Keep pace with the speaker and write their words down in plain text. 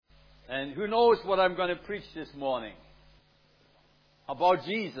And who knows what I'm going to preach this morning? About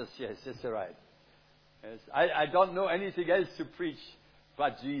Jesus, yes, that's right. Yes, I don't know anything else to preach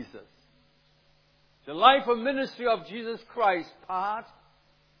but Jesus. The life and ministry of Jesus Christ, part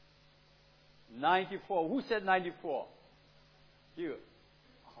 94. Who said 94? You.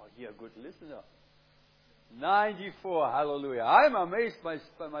 Oh, you're a good listener. 94, hallelujah. I'm amazed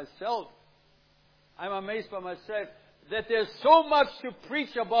by myself. I'm amazed by myself that there's so much to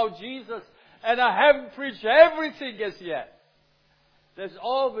preach about Jesus, and I haven't preached everything as yet. There's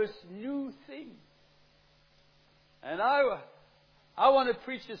always new things. And I want to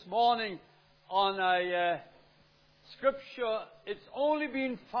preach this morning on a scripture. It's only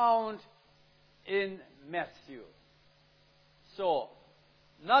been found in Matthew. So,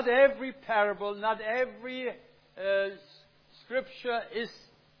 not every parable, not every scripture is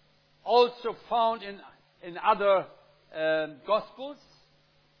also found in other Gospels.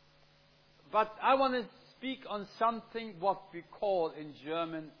 But I want to speak on something what we call in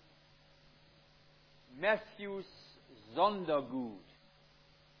German Matthew's Sondergut.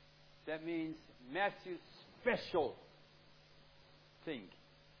 That means Matthew's special thing.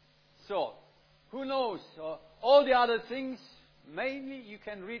 So, who knows? All the other things, mainly you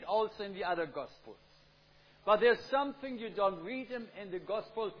can read also in the other Gospels. But there's something you don't read them in the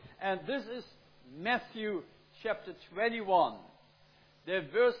Gospel, and this is Matthew chapter 21, the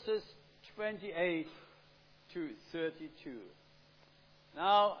verses 28 to 32.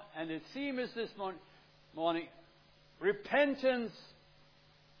 Now, and the theme is this morning, repentance,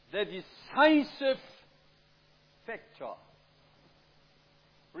 the decisive factor.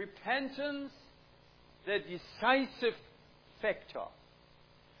 Repentance, the decisive factor.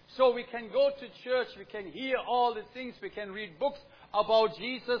 So we can go to church, we can hear all the things, we can read books about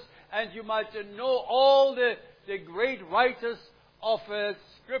Jesus, and you might know all the great writers of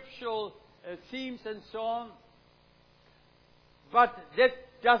scriptural themes and so on. But that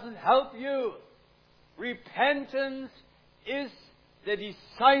doesn't help you. Repentance is the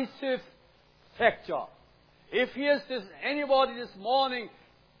decisive factor. If here's anybody this morning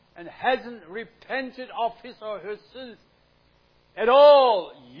and hasn't repented of his or her sins at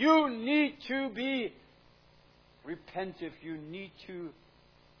all, you need to be repentive. You need to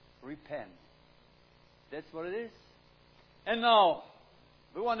repent. That's what it is. And now,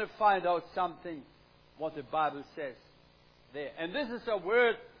 we want to find out something, what the Bible says there. And this is a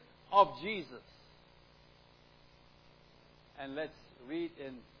word of Jesus. And let's read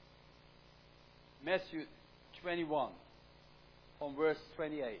in Matthew 21 from verse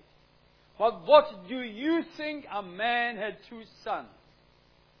 28. But what do you think? A man had 2 sons.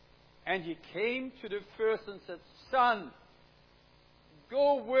 And he came to the first and said, Son,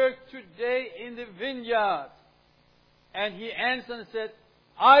 go work today in the vineyard. And he answered and said,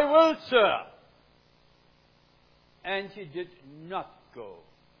 I will, sir. And he did not go.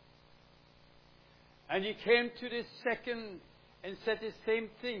 And he came to the second and said the same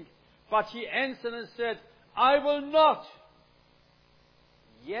thing. But he answered and said, I will not.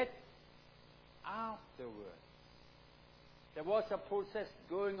 Yet afterwards, there was a process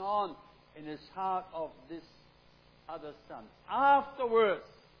going on in his heart of this other son. Afterwards,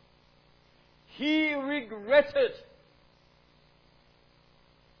 he regretted.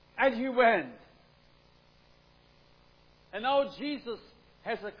 And he went. And now Jesus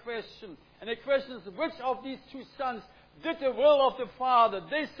has a question. And the question is, which of these 2 sons did the will of the Father?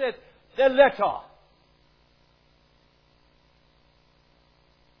 They said, the latter.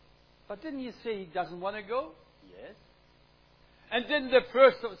 But didn't he say he doesn't want to go? Yes. And didn't the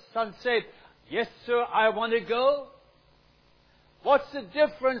first son say, yes, sir, I want to go? What's the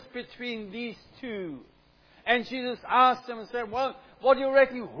difference between these 2? And Jesus asked them and said, well, what do you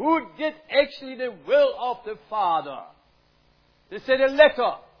reckon? Who did actually the will of the Father? They said the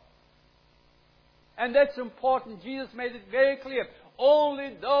latter. And that's important. Jesus made it very clear.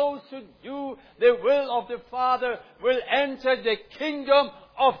 Only those who do the will of the Father will enter the kingdom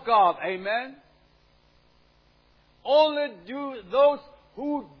of God. Amen? Only do those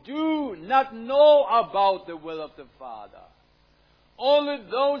who do not know about the will of the Father. Only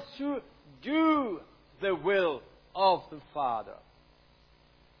those who do the will of the Father.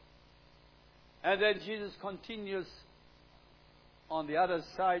 And then Jesus continues on the other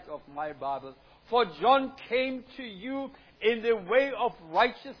side of my Bible. For John came to you in the way of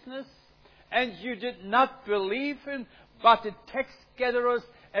righteousness, and you did not believe him, but the tax gatherers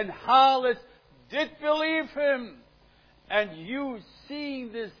and harlots did believe him. And you,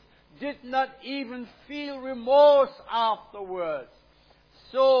 seeing this, did not even feel remorse afterwards,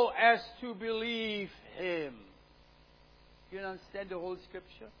 so as to believe him. You understand the whole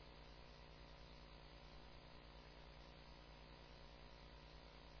scripture?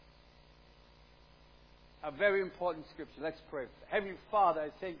 a very important scripture. Let's pray. Heavenly Father, I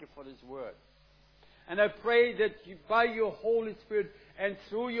thank you for this word. And I pray that you, by your Holy Spirit and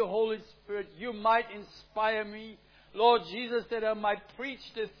through your Holy Spirit, you might inspire me, Lord Jesus, that I might preach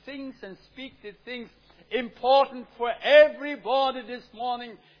the things and speak the things important for everybody this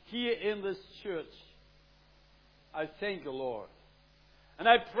morning here in this church. I thank you, Lord. And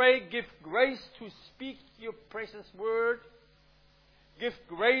I pray, give grace to speak your precious word. Give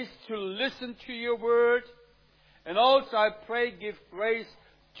grace to listen to your word. And also I pray, give grace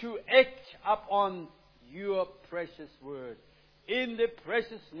to act upon your precious word. In the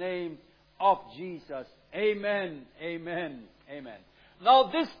precious name of Jesus. Amen, amen, amen. Now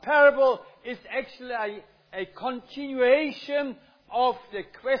this parable is actually a continuation of the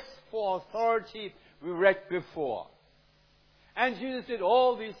quest for authority we read before. And Jesus did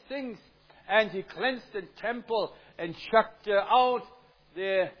all these things, and he cleansed the temple and chucked out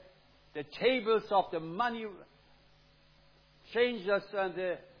the tables of the money changers, and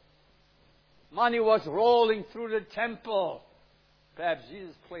the money was rolling through the temple. Perhaps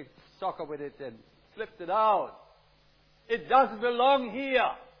Jesus played soccer with it and flipped it out. It doesn't belong here.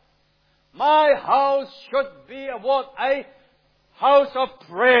 My house should be a house of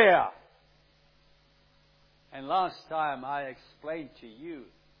prayer. And last time I explained to you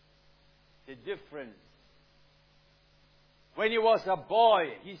the difference. When he was a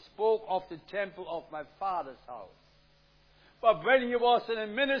boy, he spoke of the temple of my Father's house. But when he was in a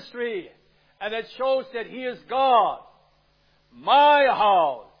ministry, and it shows that he is God, my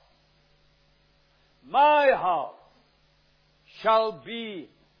house shall be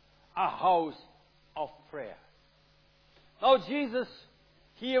a house of prayer. Now Jesus,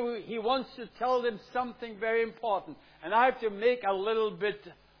 here he wants to tell them something very important. And I have to make a little bit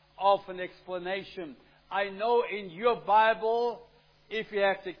of an explanation. I know in your Bible, if you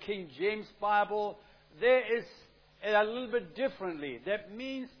have the King James Bible, there is a little bit differently. That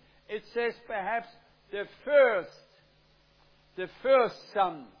means it says perhaps the first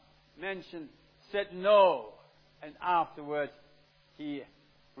son mentioned said no, and afterwards he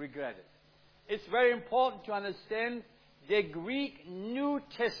regretted. It's very important to understand the Greek New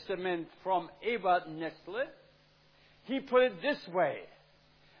Testament from Ebert Nestle. He put it this way.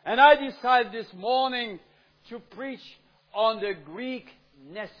 And I decided this morning to preach on the Greek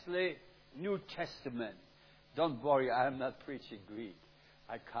Nestle New Testament. Don't worry, I am not preaching Greek.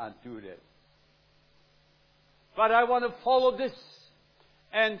 I can't do that. But I want to follow this.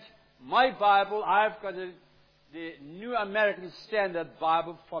 And my Bible, I've got the New American Standard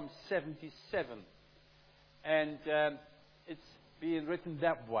Bible from 77. And it's being written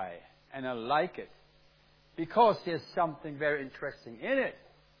that way. And I like it. Because there's something very interesting in it.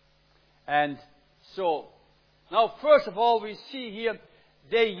 And so, now first of all, we see here,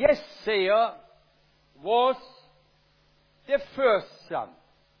 the yes-sayer was the first son.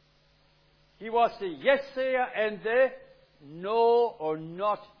 He was the yes-sayer and the no or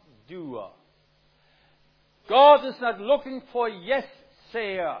not doer. God is not looking for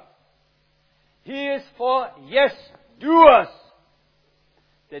yes-sayer. He is for yes-doers.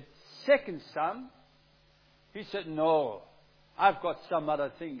 The second son, he said, no, I've got some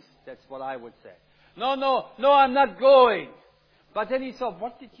other things. That's what I would say. No, I'm not going. But then he thought,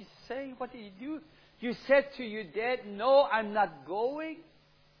 what did you say? What did you do? You said to your dad, no, I'm not going.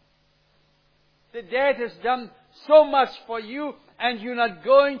 The dad has done so much for you, and you're not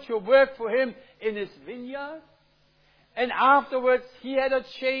going to work for him in his vineyard. And afterwards, he had a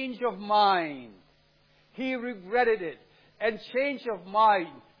change of mind. He regretted it. And change of mind,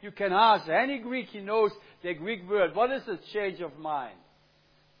 you can ask any Greek, he knows the Greek word. What is a change of mind?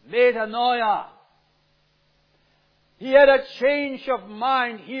 Metanoia. He had a change of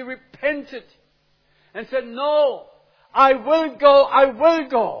mind. He repented and said, no, I will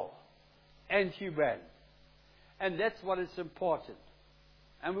go. And he went. And that's what is important.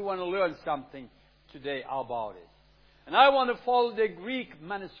 And we want to learn something today about it. And I want to follow the Greek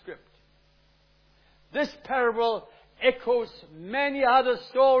manuscript. This parable echoes many other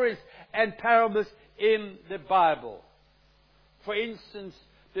stories and parables in the Bible. For instance,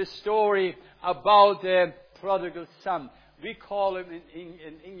 the story about the prodigal son. We call him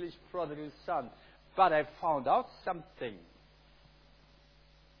in English prodigal son. But I found out something.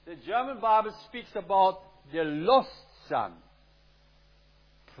 The German Bible speaks about the lost son.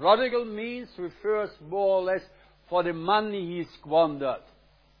 Prodigal refers more or less for the money he squandered.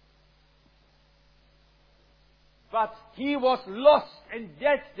 But he was lost and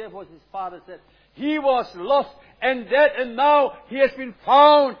dead. That was his father said. He was lost and dead, and now he has been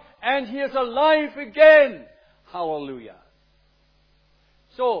found and he is alive again. Hallelujah.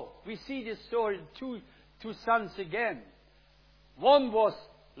 So we see this story in two sons again. One was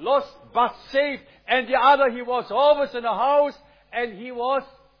lost but saved, and the other, he was always in the house, and he was...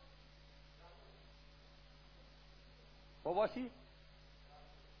 What was he?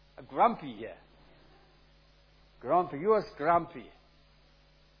 A grumpy, yeah. Grumpy. He was grumpy.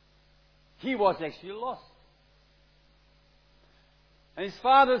 He was actually lost. And his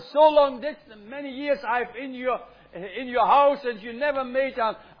father, so long this many years I've in your house, and you never made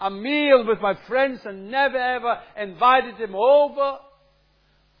a meal with my friends and never ever invited them over.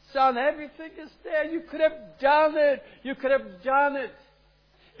 Son, everything is there. You could have done it. You could have done it.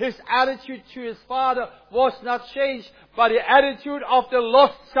 His attitude to his father was not changed, but the attitude of the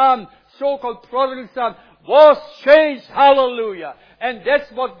lost son, so-called prodigal son, was changed. Hallelujah. And that's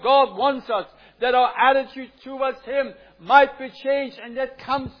what God wants us, that our attitude towards Him might be changed, and that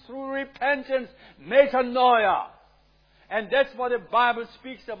comes through repentance, metanoia. And that's what the Bible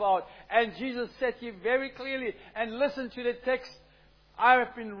speaks about. And Jesus said here very clearly, and listen to the text I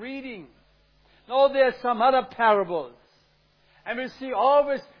have been reading. Now there are some other parables. And we see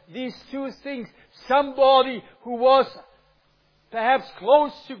always these two things. Somebody who was perhaps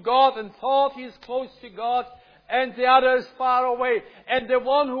close to God and thought he is close to God, and the other is far away. And the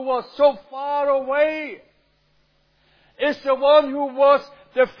one who was so far away is the one who was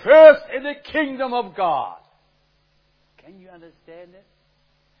the first in the kingdom of God. Can you understand it?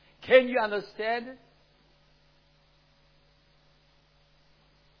 Can you understand it?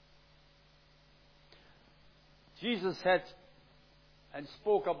 Jesus said and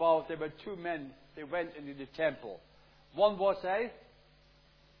spoke about there were two men, they went into the temple. One was a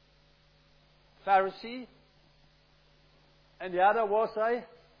Pharisee, and the other was a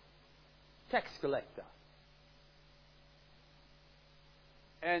tax collector.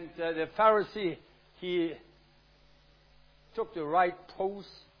 And the Pharisee, he took the right pose,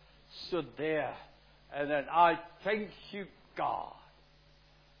 stood there, and then, I thank you, God,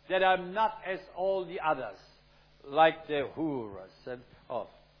 that I'm not as all the others, like the hooras and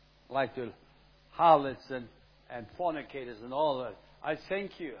like the harlots and fornicators and all that. I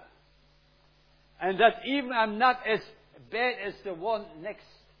thank you. And that even I'm not as bad as the one next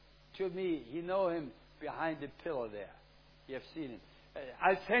to me. You know him behind the pillar there. You have seen him.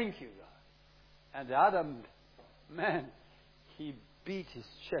 I thank you, God. And the other man, he beat his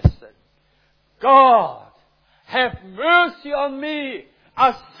chest and, God, have mercy on me,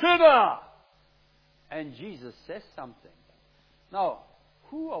 a sinner. And Jesus says something. Now,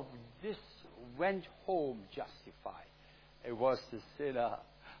 who of this went home justified? It was the sinner.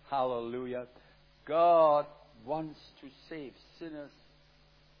 Hallelujah. God wants to save sinners.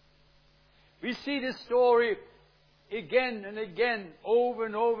 We see this story again and again, over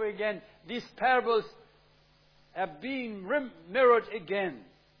and over again. These parables are being mirrored again.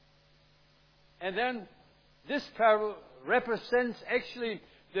 And then this parable represents actually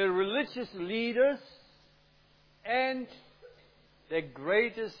the religious leaders and the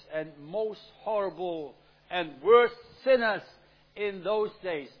greatest and most horrible and worst sinners in those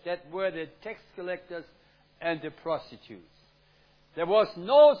days, that were the tax collectors and the prostitutes. There was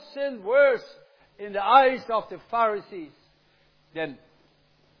no sin worse in the eyes of the Pharisees than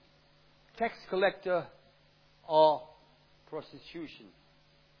tax collector or prostitution.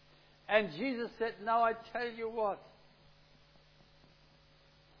 And Jesus said, now I tell you what,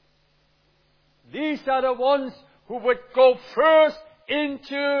 these are the ones who would go first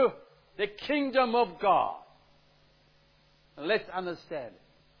into the kingdom of God. Let's understand it.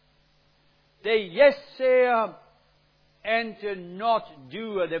 The yes-sayer and the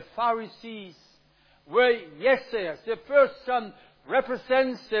not-doer, the Pharisees, were yes-sayers. The first son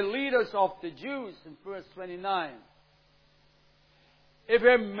represents the leaders of the Jews in verse 29. It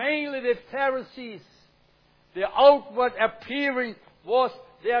were mainly the Pharisees. The outward appearing was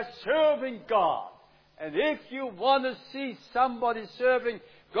they are serving God. And if you want to see somebody serving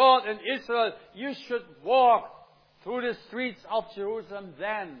God in Israel, you should walk through the streets of Jerusalem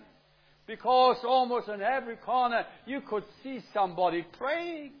then. Because almost on every corner you could see somebody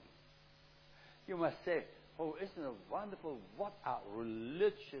praying. You must say, oh, isn't it wonderful? What a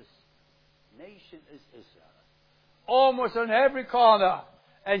religious nation is Israel. Almost on every corner.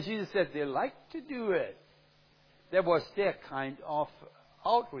 And Jesus said they like to do it. That was their kind of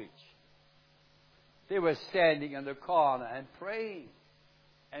outreach. They were standing in the corner and praying.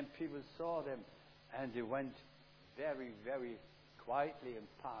 And people saw them. And they went very, very quietly and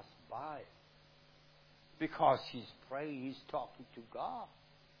passed by. Because he's praying, he's talking to God.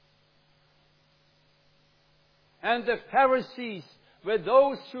 And the Pharisees were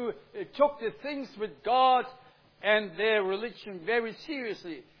those who took the things with God and their religion very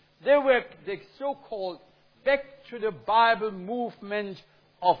seriously. They were the so-called back to the Bible movement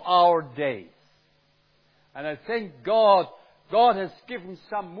of our days. And I thank God, God has given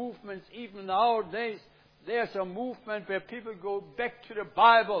some movements even in our days. There's a movement where people go back to the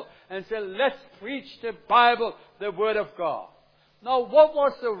Bible and say, let's preach the Bible, the Word of God. Now, what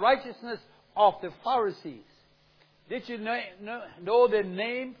was the righteousness of the Pharisees? Did you know the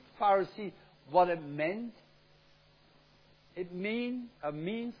name Pharisee, what it meant? It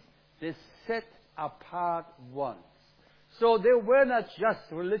means they set apart ones. So they were not just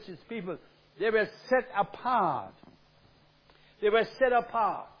religious people. They were set apart. They were set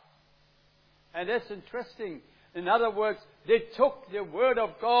apart. And that's interesting. In other words, they took the Word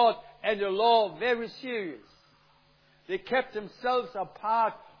of God and the law very serious. They kept themselves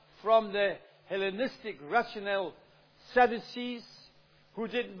apart from the Hellenistic rational Sadducees who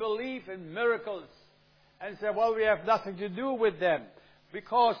didn't believe in miracles and said, well, we have nothing to do with them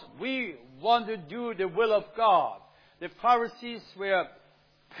because we want to do the will of God. The Pharisees were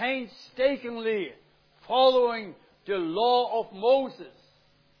painstakingly following the law of Moses.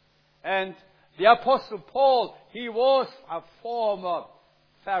 And the Apostle Paul, he was a former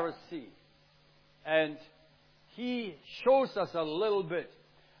Pharisee. And he shows us a little bit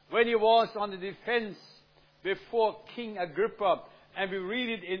when he was on the defense before King Agrippa. And we read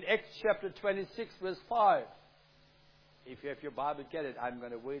it in Acts chapter 26, verse 5. If you have your Bible, get it. I'm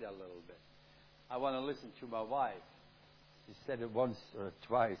going to wait a little bit. I want to listen to my wife. She said it once or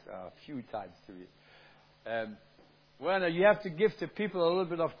twice, a few times to me. Werner, you have to give the people a little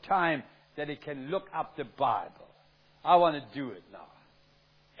bit of time that they can look up the Bible. I want to do it now.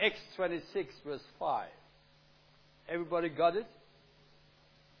 Acts 26, verse 5. Everybody got it?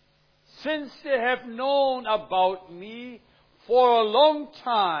 Since they have known about me for a long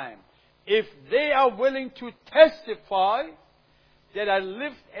time, if they are willing to testify that I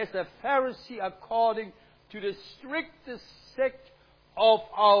lived as a Pharisee according to the strictest sect of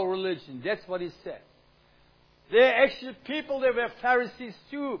our religion. That's what he said. They're actually people that were Pharisees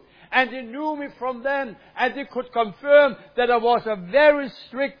too. And they knew me from them. And they could confirm that I was a very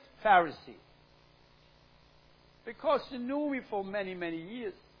strict Pharisee. Because they knew me for many, many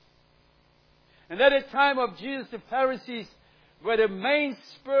years. And at the time of Jesus, the Pharisees were the main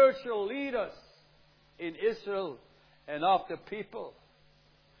spiritual leaders in Israel and of the people.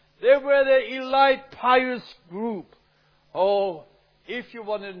 They were the elite pious group. Oh, if you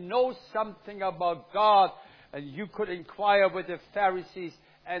want to know something about God, and you could inquire with the Pharisees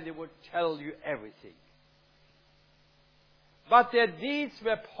and they would tell you everything. But their deeds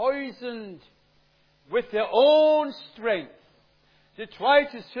were poisoned with their own strength. They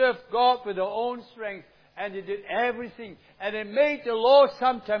tried to serve God with their own strength and they did everything. And they made the law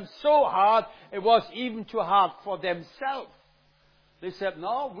sometimes so hard it was even too hard for themselves. They said,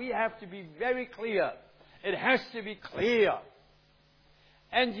 no, we have to be very clear. It has to be clear.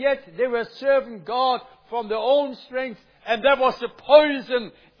 And yet they were serving God from their own strength, and that was the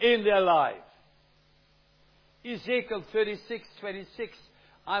poison in their life. Ezekiel 36:26.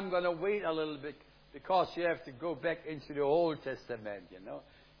 I'm going to wait a little bit because you have to go back into the Old Testament, you know.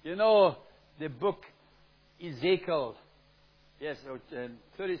 You know the book Ezekiel, yes,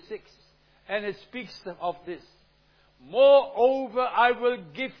 36, and it speaks of this. Moreover, I will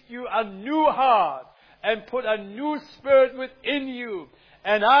give you a new heart and put a new spirit within you.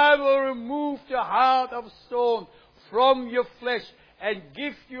 And I will remove the heart of stone from your flesh and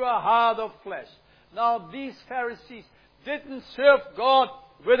give you a heart of flesh. Now, these Pharisees didn't serve God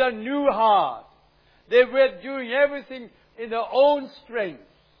with a new heart. They were doing everything in their own strength.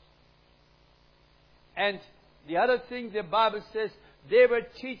 And the other thing the Bible says, they were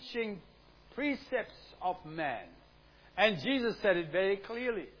teaching precepts of man. And Jesus said it very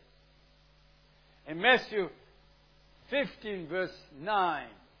clearly. In Matthew 15 verse 9.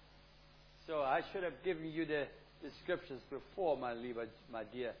 So I should have given you the scriptures before, my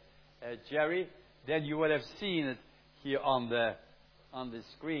dear Jerry. Then you would have seen it here on the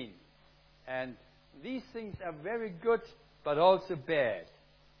screen. And these things are very good, but also bad.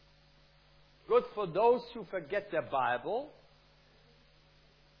 Good for those who forget their Bible,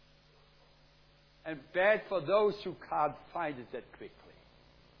 and bad for those who can't find it that quickly.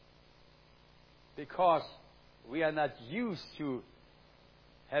 Because we are not used to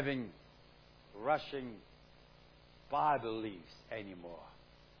having rushing Bible leaves anymore.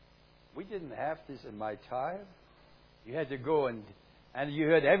 We didn't have this in my time. You had to go and you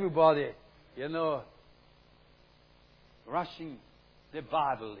heard everybody, you know, rushing the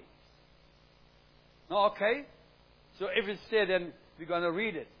Bible leaves. No, okay? So if it's there, then we're going to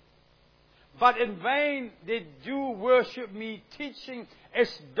read it. But in vain they do worship me, teaching as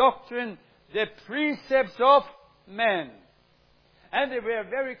doctrine the precepts of men. And they were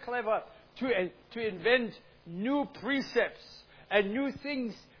very clever to invent new precepts and new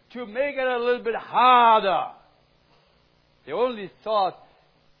things to make it a little bit harder. They only thought,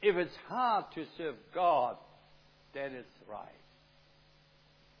 if it's hard to serve God, then it's right.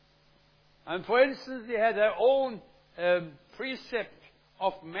 And for instance, they had their own precept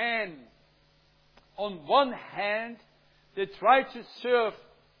of man. On one hand, they tried to serve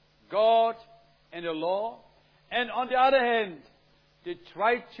God and the law, and on the other hand, they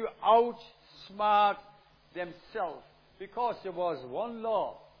tried to outsmart themselves, because there was one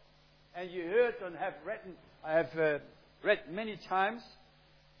law. And you heard and I have read many times,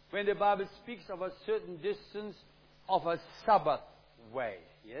 when the Bible speaks of a certain distance of a Sabbath way.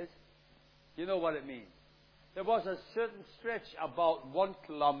 Yes? You know what it means. There was a certain stretch, about 1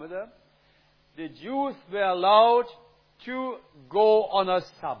 kilometer. The Jews were allowed to go on a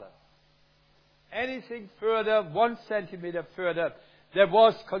Sabbath. Anything further, 1 centimeter further, that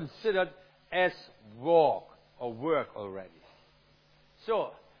was considered as walk or work already.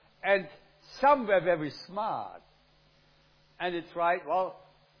 So, and some were very smart. And they tried,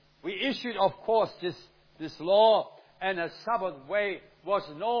 we issued, of course, this law, and a Sabbath way was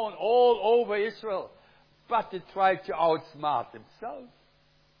known all over Israel. But they tried to outsmart themselves.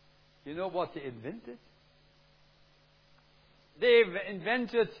 You know what they invented? They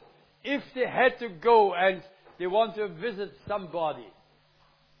invented, if they had to go and they want to visit somebody,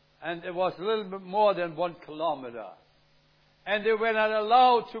 and it was a little bit more than 1 kilometer, and they were not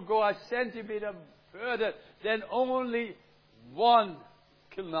allowed to go a centimeter further than only 1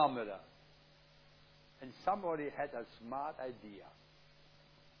 kilometer. And somebody had a smart idea.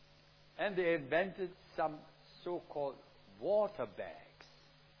 And they invented some so-called water bags.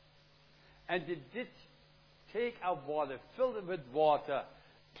 And they did take out water, fill it with water,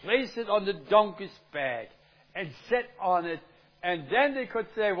 place it on the donkey's back, and sit on it. And then they could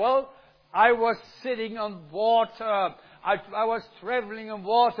say, I was sitting on water. I was traveling on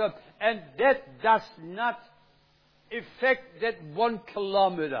water. And that does not affect that 1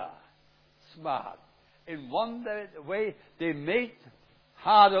 kilometer. Smart. In one way, they made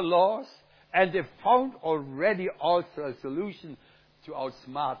harder laws, and they found already also a solution to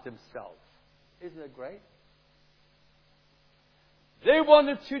outsmart themselves. Isn't it great? They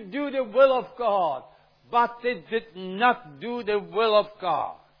wanted to do the will of God, but they did not do the will of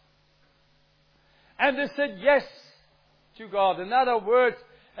God. And they said yes to God. In other words,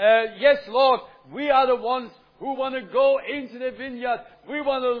 yes, Lord, we are the ones who want to go into the vineyard. We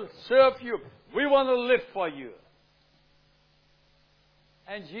want to serve you. We want to live for you.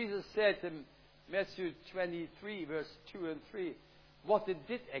 And Jesus said in Matthew 23, verse 2 and 3, what they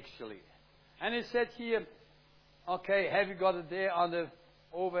did actually. And he said here, okay, have you got it there on the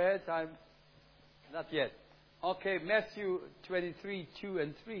overhead? Not yet. Okay, Matthew 23, 2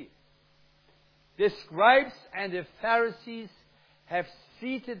 and 3. The scribes and the Pharisees have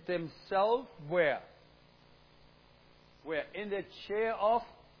seated themselves where? Where? In the chair of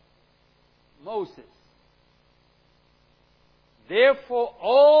Moses. Therefore,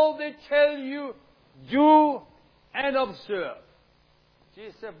 all they tell you, do and observe.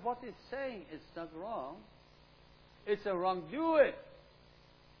 Jesus said, what he's saying is not wrong. It's a wrong. Do it.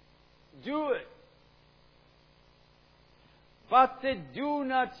 Do it. But they do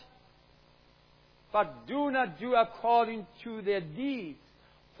not do according to their deeds,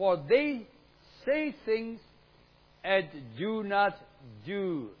 for they say things and do not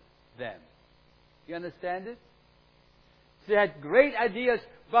do them. You understand it? They had great ideas,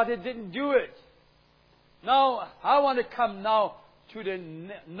 but they didn't do it. Now, I want to come now to the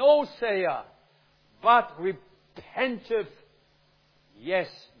no-sayer, but repentive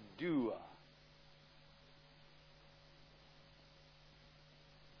yes-doer.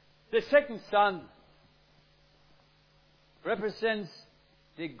 The second son represents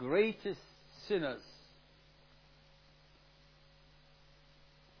the greatest sinners.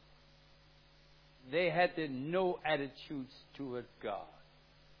 They had no attitudes toward God.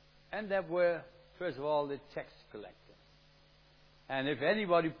 And there were, first of all, the tax collectors. And if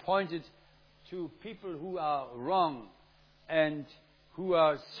anybody pointed to people who are wrong and who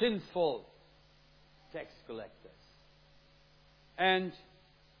are sinful, tax collectors. And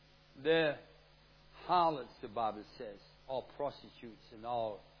the harlots, the Bible says, or prostitutes in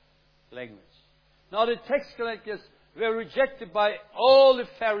our language. Now the tax collectors were rejected by all the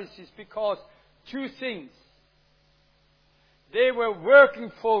Pharisees because two things. They were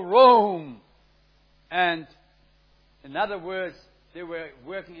working for Rome, and in other words, they were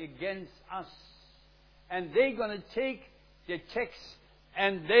working against us. And they're going to take the tax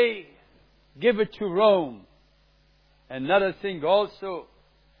and they give it to Rome. Another thing also,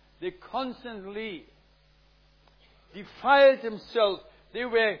 they constantly defiled themselves. They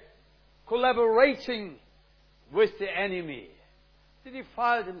were collaborating with the enemy. They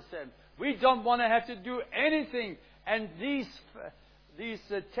defiled themselves. We don't want to have to do anything. And these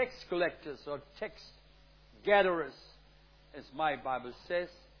tax collectors or tax gatherers, as my Bible says,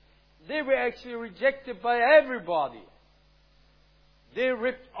 they were actually rejected by everybody. They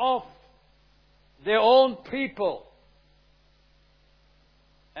ripped off their own people.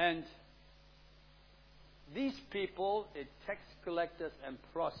 And these people, the tax collectors and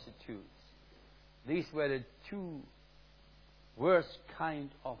prostitutes, these were the two worst kind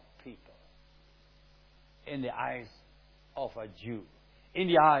of people in the eyes of a Jew, in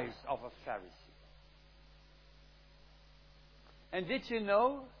the eyes of a Pharisee. And did you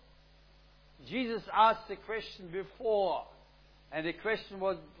know, Jesus asked the question before, and the question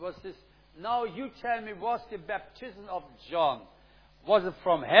was this: now you tell me, was the baptism of John, was it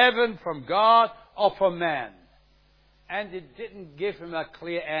from heaven, from God, or from man? And they didn't give him a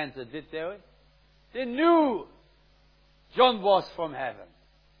clear answer, did they? They knew John was from heaven.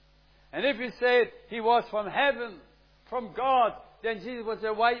 And if you say he was from heaven, from God, then Jesus would say,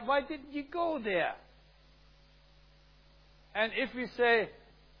 why didn't you go there? And if we say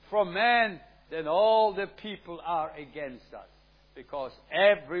from man, then all the people are against us. Because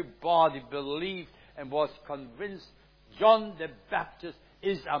everybody believed and was convinced John the Baptist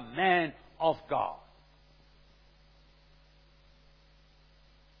is a man of God.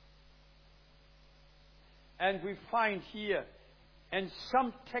 And we find here, and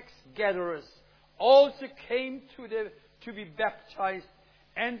some tax gatherers also came to be baptized,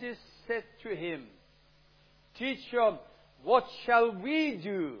 and they said to him, "Teacher, what shall we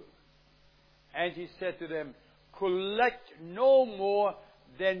do?" And he said to them, "Collect no more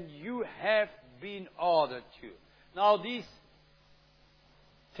than you have been ordered to." Now these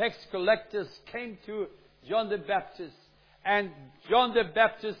tax collectors came to John the Baptist, and John the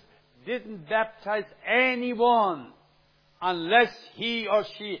Baptist didn't baptize anyone unless he or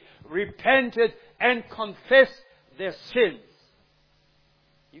she repented and confessed their sins.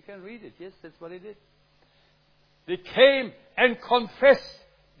 You can read it. Yes, that's what he did. They came and confessed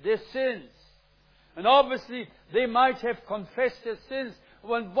their sins. And obviously, they might have confessed their sins.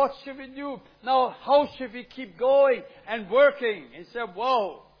 Well, what should we do? Now, how should we keep going and working? He said,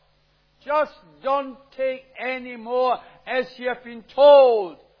 whoa, just don't take any more as you have been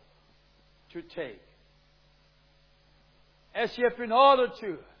told to take. As you have been ordered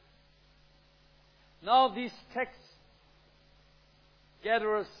to. Now, these tax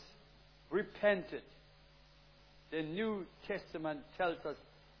gatherers repented. The New Testament tells us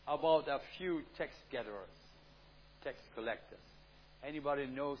about a few tax gatherers, tax collectors. Anybody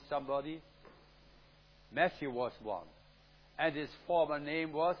know somebody? Matthew was one. And his former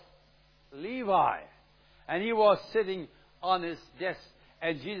name was Levi. And he was sitting on his desk,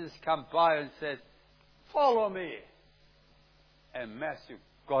 and Jesus came by and said, "Follow me." And Matthew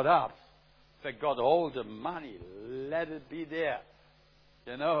got up. They got all the money. Let it be there.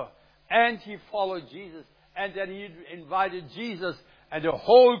 You know. And he followed Jesus. And then he invited Jesus and the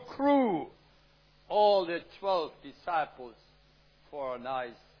whole crew, all the 12 disciples, for a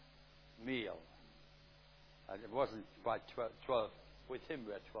nice meal. And it wasn't quite 12. With him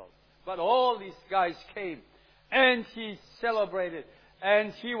were 12. But all these guys came. And he celebrated.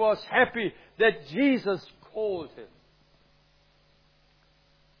 And he was happy that Jesus called him.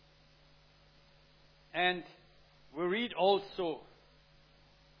 And we read also,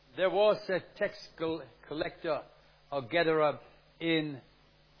 there was a tax collector or gatherer in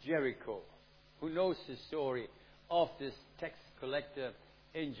Jericho. Who knows the story of this tax collector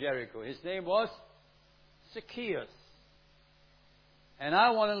in Jericho? His name was Zacchaeus. And I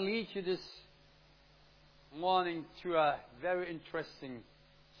want to lead you this morning to a very interesting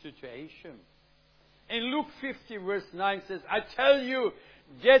situation. In Luke 50 verse 9 says, "I tell you,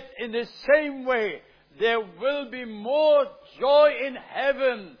 yet in the same way there will be more joy in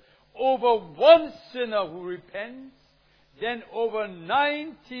heaven over one sinner who repents than over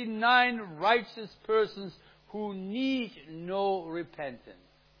 99 righteous persons who need no repentance."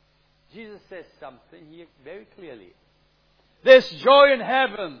 Jesus says something here very clearly. There's joy in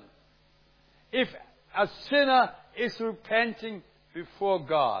heaven if a sinner is repenting before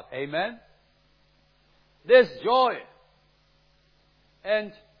God. Amen? There's joy.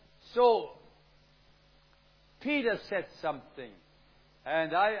 And so, Peter said something,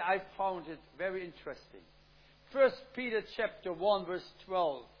 and I found it very interesting. 1 Peter chapter 1 verse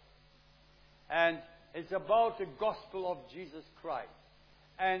 12. And it's about the gospel of Jesus Christ.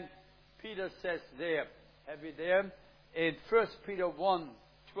 And Peter says there. Have it there? In 1 Peter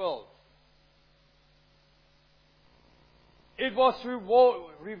 1:12. It was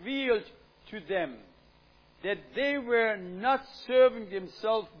revealed to them that they were not serving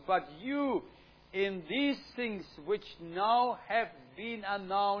themselves but you in these things which now have been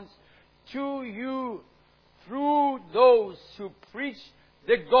announced to you through those who preach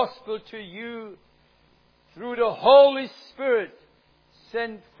the gospel to you through the Holy Spirit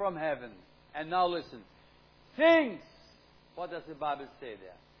sent from heaven. And now listen. Things. What does the Bible say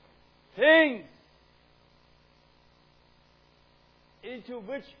there? Things into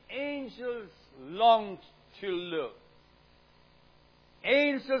which angels longed to look.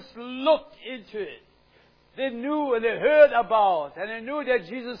 Angels looked into it. They knew and they heard about, and they knew that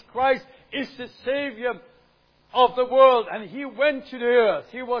Jesus Christ is the Savior of the world. And He went to the earth.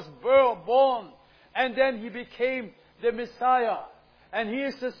 He was born. And then He became the Messiah. And He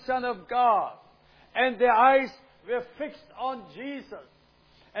is the Son of God. And their eyes were fixed on Jesus.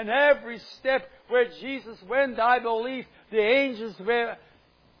 And every step where Jesus went, I believe the angels were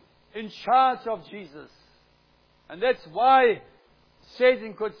in charge of Jesus. And that's why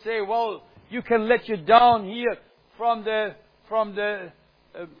Satan could say, well, you can let you down here from the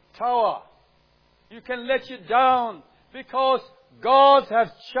tower. You can let you down because God has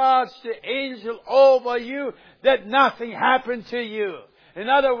charged the angel over you that nothing happened to you. In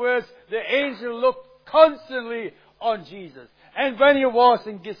other words, the angel looked constantly on Jesus. And when He was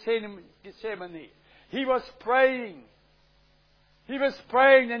in Gethsemane, He was praying. He was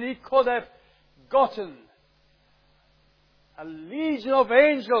praying, and He could have gotten a legion of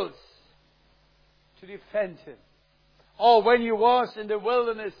angels to defend Him. Or when He was in the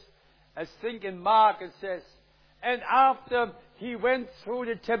wilderness, I think in Mark it says, and after He went through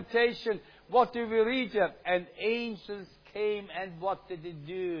the temptation, what do we read there? And angels came, and what did they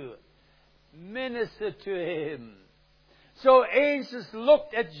do? Minister to Him. So angels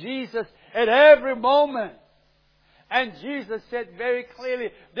looked at Jesus at every moment. And Jesus said very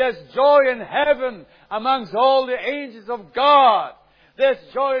clearly, there's joy in heaven amongst all the angels of God. There's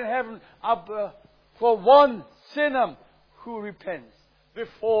joy in heaven for one sinner who repents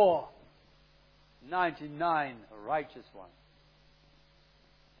before 99 righteous ones.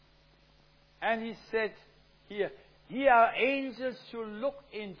 And He said here are angels who look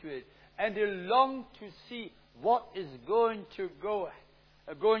into it, and they long to see what is going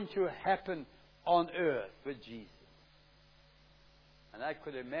to happen on earth with Jesus. And I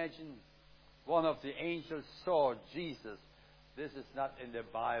could imagine one of the angels saw Jesus. This is not in the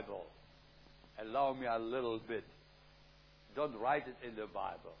Bible. Allow me a little bit. Don't write it in the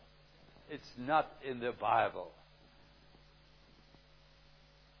Bible. It's not in the Bible.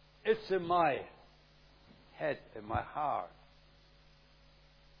 It's in my head, in my heart.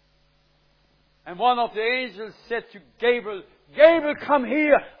 And one of the angels said to Gabriel, Gabriel, come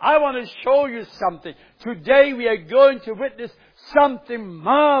here. I want to show you something. Today we are going to witness something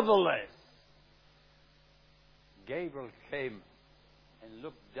marvelous. Gabriel came and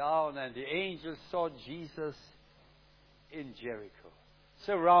looked down, and the angel saw Jesus in Jericho,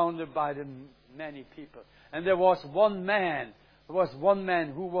 surrounded by the many people. And there was one man. There was one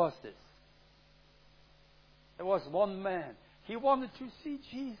man. Who was this? There was one man. He wanted to see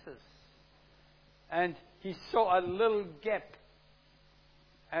Jesus. And he saw a little gap.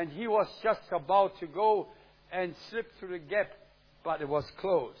 And he was just about to go and slip through the gap, but it was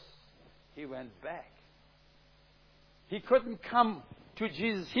closed. He went back. He couldn't come to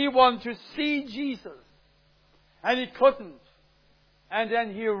Jesus. He wanted to see Jesus. And he couldn't. And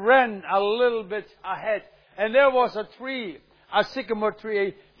then he ran a little bit ahead. And there was a tree, a sycamore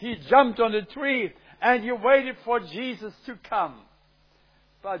tree. He jumped on the tree and he waited for Jesus to come.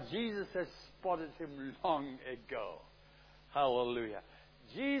 But Jesus has spotted him long ago. Hallelujah.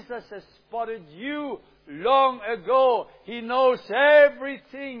 Jesus has spotted you long ago. He knows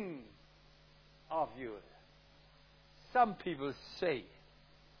everything of you. Some people say,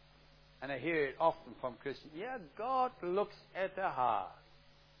 and I hear it often from Christians, yeah, God looks at the heart.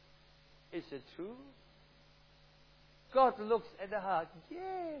 Is it true? God looks at the heart.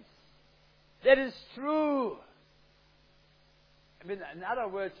 Yes, that is true. I mean, in other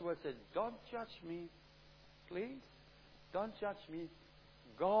words, was it, don't judge me, please. Don't judge me.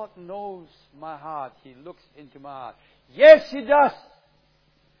 God knows my heart. He looks into my heart. Yes, He does.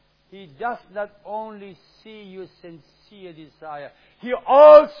 He does not only see your sincere desire. He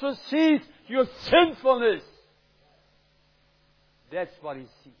also sees your sinfulness. That's what He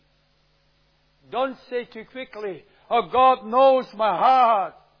sees. Don't say too quickly, oh, God knows my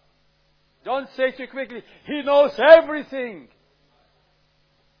heart. Don't say too quickly, He knows everything.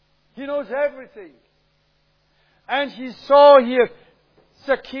 He knows everything. And he saw here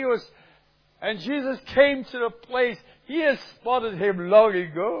Zacchaeus, and Jesus came to the place. He had spotted him long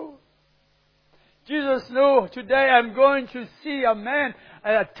ago. Jesus knew, today I'm going to see a man,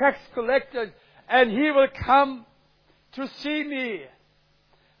 a tax collector, and he will come to see me.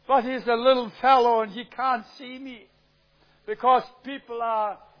 But he's a little fellow and he can't see me because people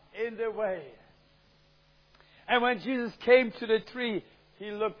are in the way. And when Jesus came to the tree,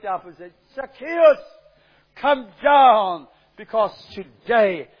 he looked up and said, Zacchaeus, come down, because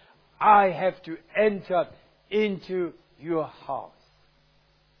today I have to enter into your house.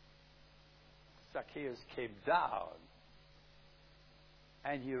 Zacchaeus came down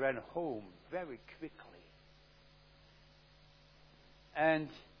and he ran home very quickly. And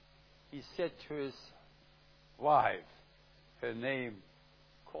he said to his wife, her name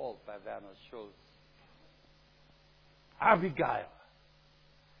called by Werner Schulz, Abigail.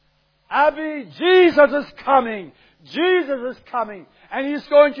 Abby, Jesus is coming. Jesus is coming. And he's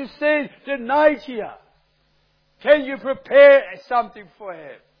going to stay the night here. Can you prepare something for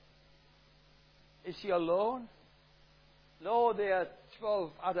him? Is he alone? No, there are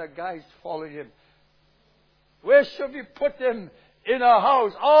 12 other guys following him. Where should we put them? In our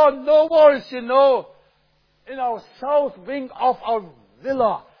house. Oh, no worries, you know. In our south wing of our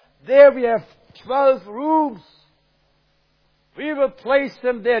villa, there we have 12 rooms. We will place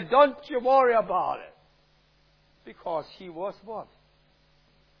them there. Don't you worry about it. Because he was what?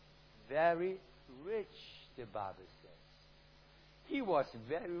 Very rich, the Bible says. He was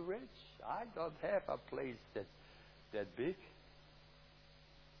very rich. I don't have a place that big.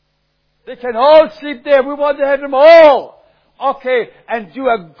 They can all sleep there. We want to have them all. Okay, and do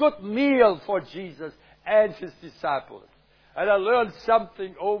a good meal for Jesus and his disciples. And I learned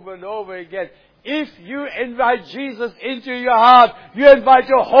something over and over again. If you invite Jesus into your heart, you invite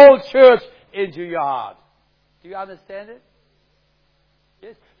your whole church into your heart. Do you understand it?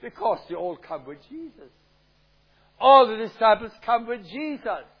 Yes, because they all come with Jesus. All the disciples come with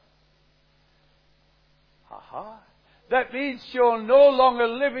Jesus. That means you're no longer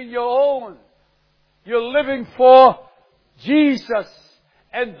living your own. You're living for Jesus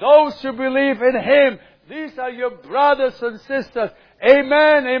and those who believe in Him. These are your brothers and sisters.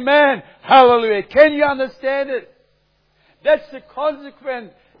 Amen, amen. Hallelujah. Can you understand it? That's the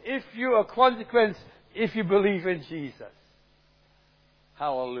consequence if you believe in Jesus.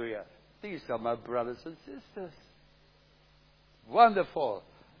 Hallelujah. These are my brothers and sisters. Wonderful.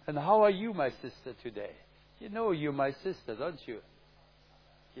 And how are you, my sister, today? You know you're my sister, don't you?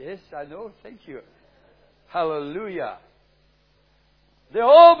 Yes, I know. Thank you. Hallelujah. They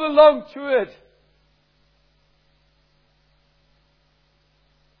all belong to it.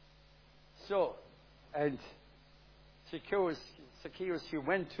 So, and Zacchaeus, he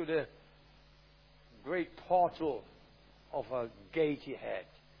went to the great portal of a gate he had.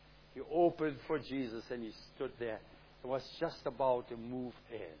 He opened for Jesus and he stood there. He was just about to move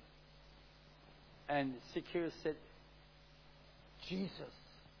in. And Zacchaeus said, Jesus,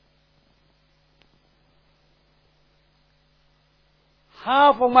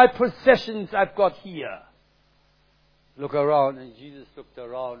 half of my possessions I've got here. Look around, and Jesus looked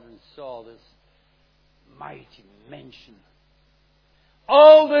around and saw this mighty mansion.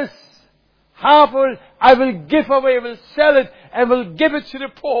 All this, half of it, I will give away, I will sell it, and will give it to the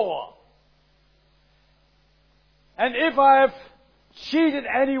poor. And if I have cheated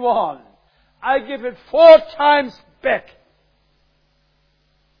anyone, I give it 4 times back.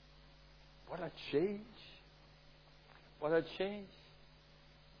 What a change. What a change.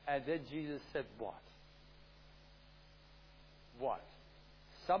 And then Jesus said, what? What?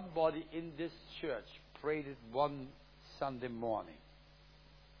 Somebody in this church prayed it one Sunday morning.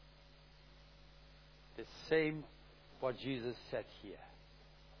 The same what Jesus said here.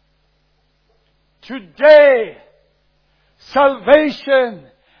 Today, salvation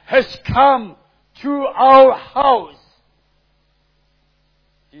has come to our house.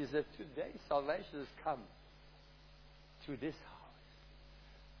 Jesus said, today salvation has come to this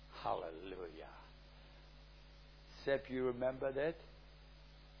house. Hallelujah. Seb, you remember that?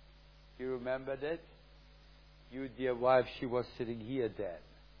 You remember that? Your dear wife, she was sitting here then.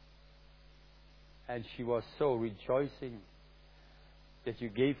 And she was so rejoicing that you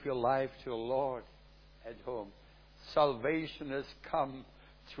gave your life to the Lord at home. Salvation has come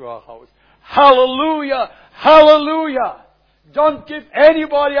to our house. Hallelujah! Hallelujah! Don't give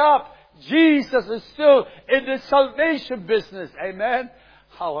anybody up. Jesus is still in the salvation business. Amen?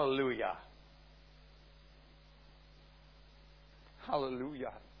 Hallelujah.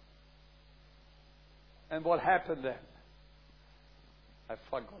 Hallelujah. And what happened then? I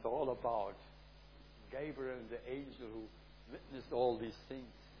forgot all about Gabriel and the angel who witnessed all these things.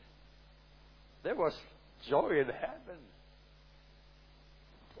 There was joy in heaven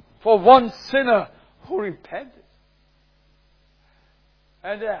for one sinner who repented.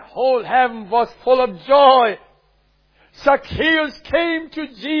 And the whole heaven was full of joy. Zacchaeus came to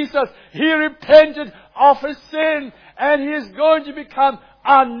Jesus. He repented of his sin, and he is going to become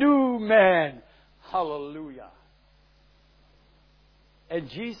a new man. Hallelujah. And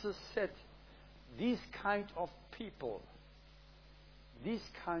Jesus said, these kind of people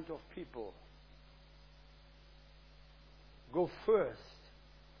go first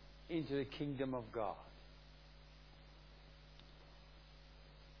into the kingdom of God.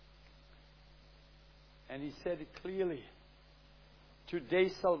 And he said it clearly. Today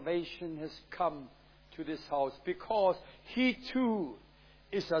salvation has come to this house because he too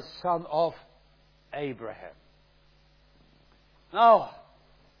is a son of Abraham. Now,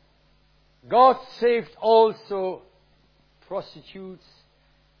 God saved also prostitutes,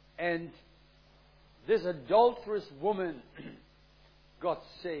 and this adulterous woman got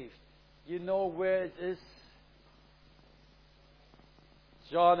saved. You know where it is?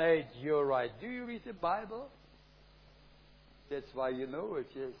 John 8, you're right. Do you read the Bible? That's why you know it,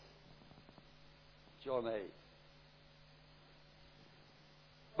 yes. John 8.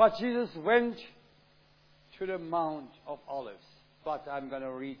 But Jesus went to the Mount of Olives. But I'm going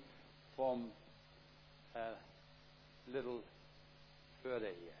to read from a little further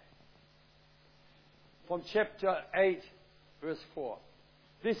here. From chapter 8, verse 4.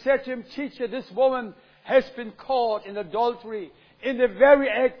 They said to him, Teacher, this woman has been caught in adultery in the very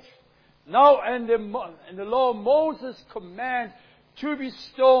act. Now in the law Moses commands to be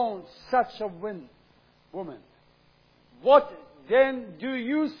stoned such a woman. What then do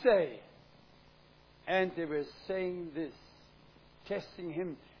you say? And they were saying this, testing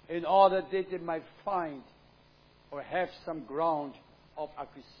him in order that they might find or have some ground of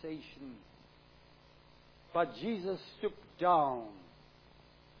accusation. But Jesus stooped down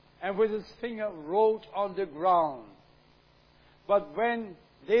and with his finger wrote on the ground. But when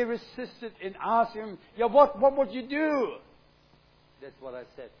they resisted in asking him, what would you do? That's what I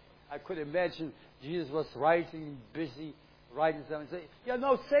said. I could imagine Jesus was writing, busy writing something.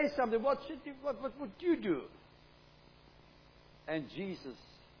 Say something. What would you do? And Jesus.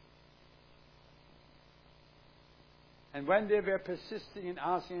 And when they were persisting in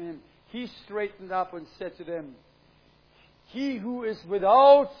asking him, he straightened up and said to them, He who is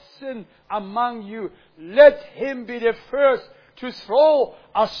without sin among you, let him be the first to throw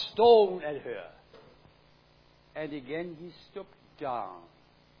a stone at her. And again he stooped down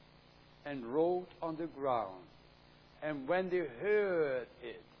and wrote on the ground. And when they heard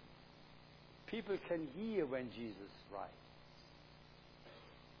it, people can hear when Jesus writes.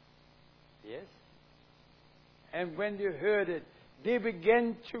 Yes? And when they heard it, they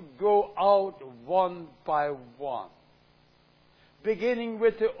began to go out one by one, beginning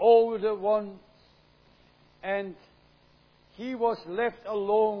with the older ones. And he was left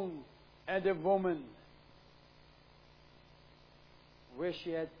alone, and the woman where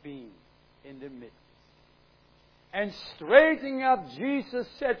she had been in the midst. And straightening up, Jesus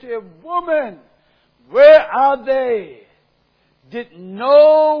said to her, Woman, where are they? Did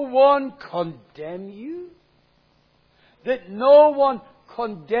no one condemn you? Did no one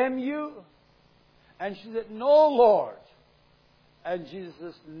condemn you? And she said, No, Lord. And Jesus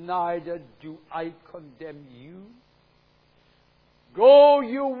says, Neither do I condemn you. Go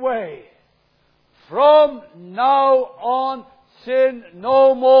your way. From now on, sin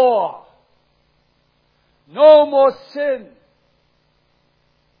no more. No more sin.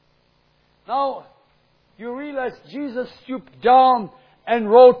 Now, you realize Jesus stooped down and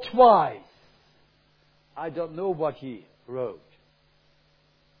wrote twice. I don't know what he wrote.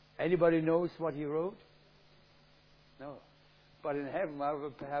 Anybody knows what he wrote? No. But in heaven, I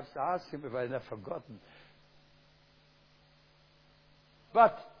will perhaps ask him if I have forgotten.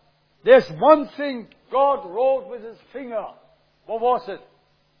 But there's one thing God wrote with his finger. What was it?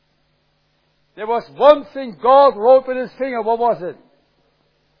 There was one thing God wrote with his finger. What was it?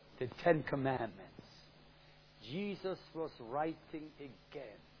 The Ten Commandments. Jesus was writing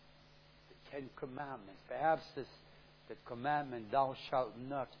again the Ten Commandments. Perhaps the commandment, thou shalt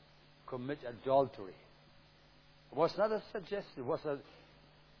not commit adultery. It was not a suggestion. It was a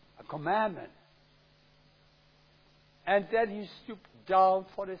commandment. And then he stooped down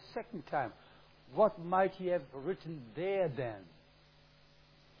for the second time. What might he have written there then?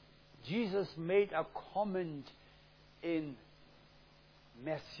 Jesus made a comment in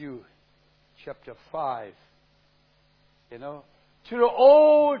Matthew chapter 5. to the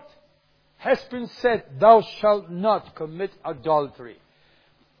old has been said, thou shalt not commit adultery.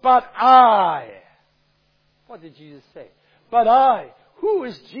 But I, what did Jesus say? But I, who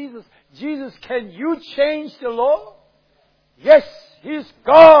is Jesus? Jesus, can you change the law? Yes, He is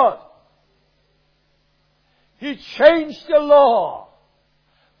God. He changed the law.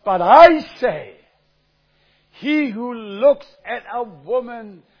 But I say, he who looks at a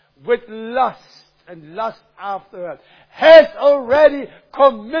woman with lust and lust after her has already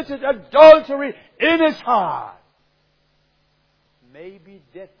committed adultery in his heart. Maybe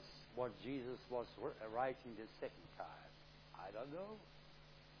that's what Jesus was writing the second time. I don't know.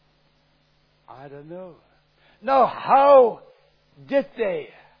 I don't know. Now, how did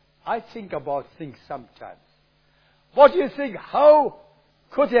they? I think about things sometimes. What do you think? How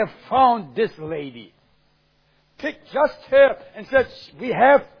could they have found this lady? Picked just her and said, we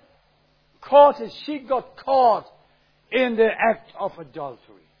have caught her. She got caught in the act of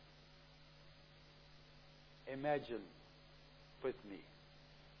adultery. Imagine with me.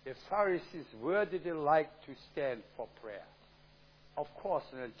 The Pharisees, where did they like to stand for prayer? Of course,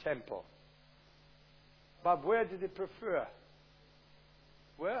 in a temple. But where did they prefer?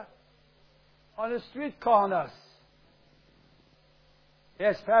 Where? On the street corners.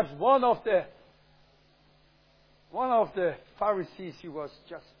 Yes, perhaps one of the Pharisees, he was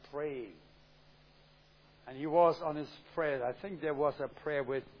just praying. And he was on his prayer. I think there was a prayer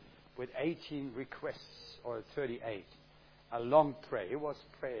with 18 requests or 38. A long prayer. He was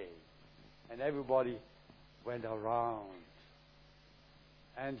praying. And everybody went around.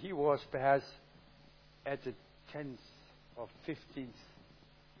 And he was perhaps at the 10th or 15th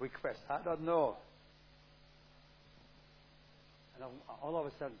request. I don't know. And all of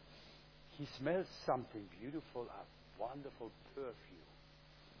a sudden, he smelled something beautiful, a wonderful perfume.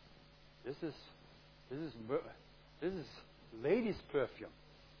 This is lady's perfume.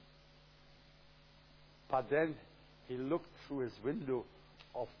 But then he looked through his window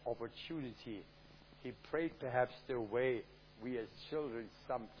of opportunity. He prayed perhaps the way we as children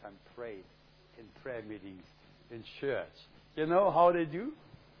sometimes prayed in prayer meetings in church. You know how they do?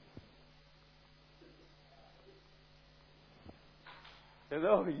 You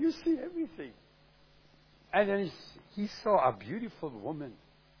know, you see everything. And then he saw a beautiful woman.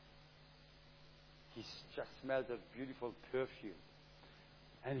 He just smelled a beautiful perfume.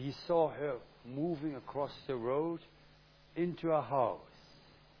 And he saw her moving across the road into a house.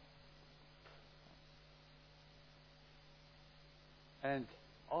 And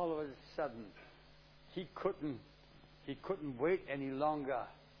all of a sudden, he couldn't wait any longer.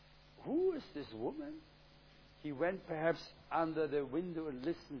 Who is this woman? He went perhaps under the window and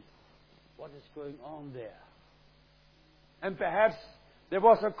listened. What is going on there? And perhaps there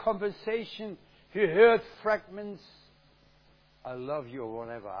was a conversation. He heard fragments. I love you or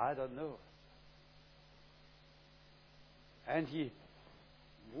whatever. I don't know. And he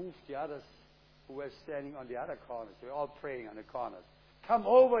moved the others who were standing on the other corners. They were all praying on the corners. Come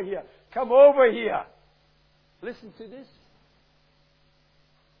over here. Come over here. Listen to this.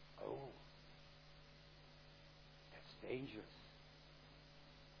 Oh. That's dangerous.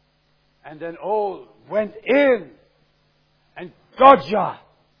 And then all went in and gotcha.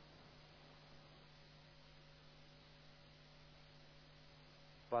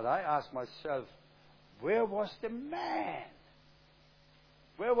 But I asked myself, where was the man?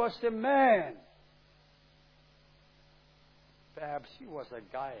 Where was the man? Perhaps he was a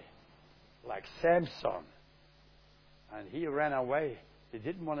guy like Samson. And he ran away. They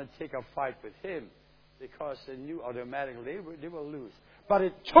didn't want to take a fight with him because they knew automatically they will lose. But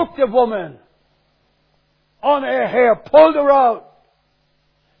it took the woman on her hair, pulled her out.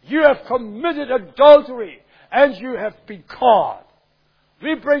 You have committed adultery and you have been caught.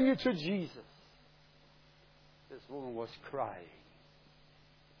 We bring you to Jesus. This woman was crying.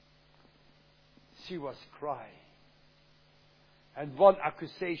 She was crying. And one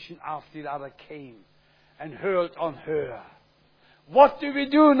accusation after the other came and hurled on her. What do we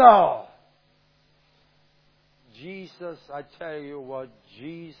do now? Jesus, I tell you what,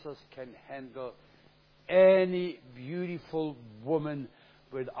 Jesus can handle any beautiful woman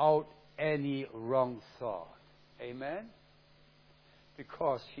without any wrong thought. Amen?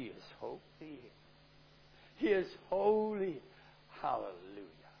 Because He is holy. He is holy.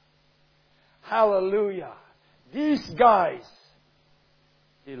 Hallelujah. Hallelujah. These guys,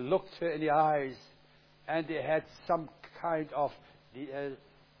 they looked her in the eyes and they had some kind of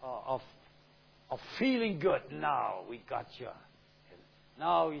feeling good. Now we got you.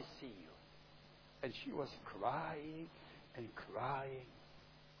 Now we see you. And she was crying and crying.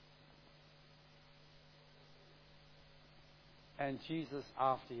 And Jesus,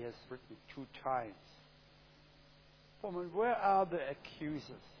 after he has written 2 times, woman, where are the accusers?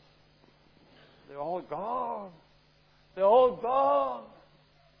 They're all gone. They're all gone.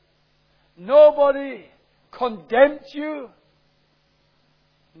 Nobody condemned you?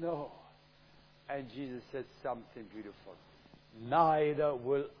 No. And Jesus said something beautiful. Neither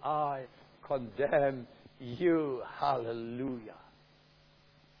will I condemn you. Hallelujah.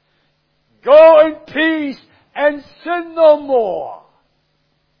 Go in peace and sin no more.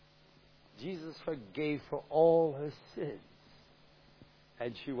 Jesus forgave her all her sins.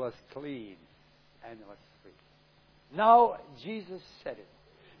 And she was clean and was free. Now, Jesus said it.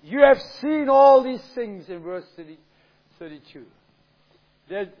 You have seen all these things in verse 32.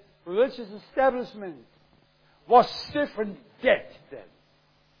 The religious establishment was stiff and dead then.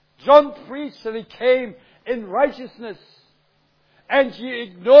 John preached and he came in righteousness. And you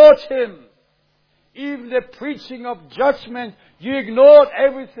ignored him. Even the preaching of judgment, you ignored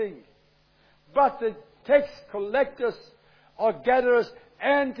everything. But the tax collectors or gatherers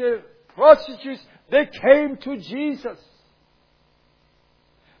and the prostitutes, they came to Jesus.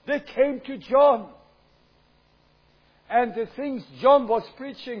 They came to John. And the things John was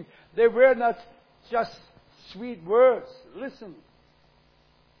preaching, they were not just sweet words. Listen.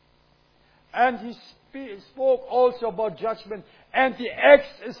 And he spoke also about judgment. And the axe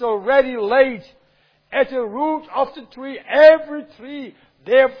is already laid at the root of the tree. Every tree,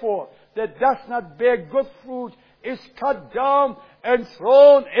 therefore, that does not bear good fruit is cut down and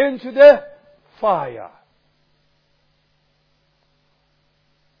thrown into the fire.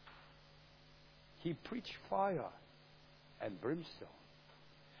 He preached fire and brimstone.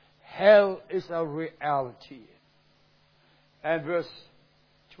 Hell is a reality. And verse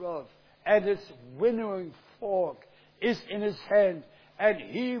 12. And his winnowing fork is in his hand, and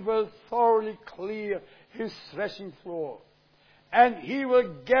he will thoroughly clear his threshing floor. And he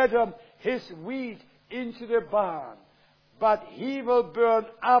will gather his wheat into the barn, but he will burn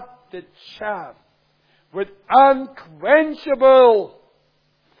up the chaff with unquenchable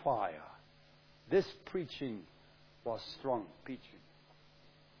fire. This preaching was strong preaching.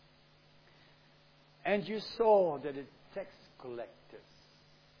 And you saw that the tax collectors,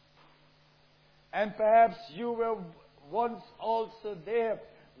 and perhaps you were once also there,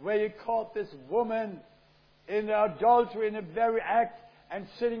 where you caught this woman in adultery in the very act and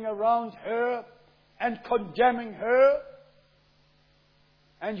sitting around her and condemning her.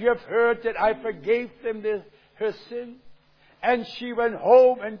 And you have heard that I forgave them her sin, and she went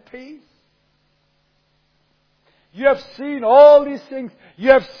home in peace. You have seen all these things.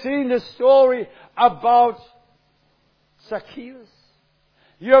 You have seen the story about Zacchaeus.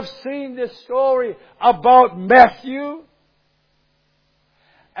 You have seen the story about Matthew.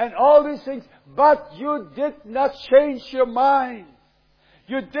 And all these things. But you did not change your mind.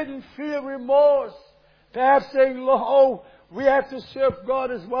 You didn't feel remorse. Perhaps saying, oh, we have to serve God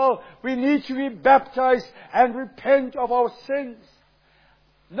as well. We need to be baptized and repent of our sins.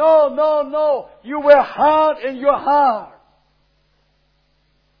 No, no, no. You were hard in your heart.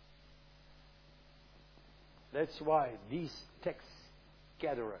 That's why these tax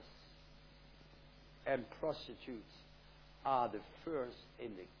gatherers and prostitutes are the first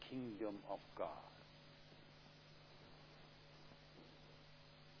in the kingdom of God.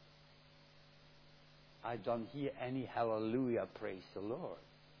 I don't hear any hallelujah, praise the Lord.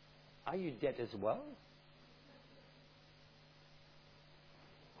 Are you dead as well?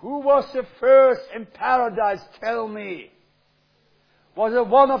 Who was the first in paradise? Tell me. Was it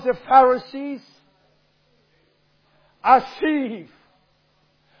one of the Pharisees? A thief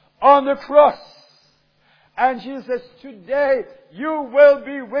on the cross. And Jesus says, today you will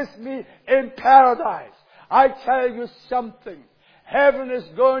be with me in paradise. I tell you something. Heaven is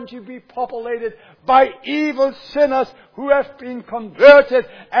going to be populated by evil sinners who have been converted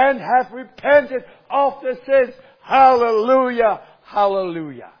and have repented of their sins. Hallelujah,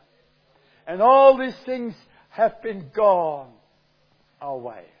 hallelujah. And all these things have been gone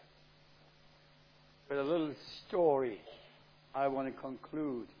away. With a little story I want to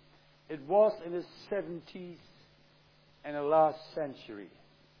conclude. It was in the 70s and the last century.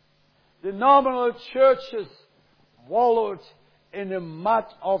 The nominal churches wallowed in the mud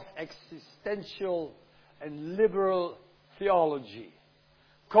of existential and liberal theology,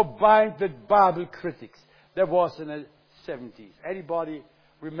 combined with Bible critics. That was in the 70s. Anybody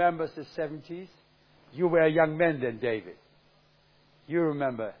remembers the 70s? You were a young man then, David. You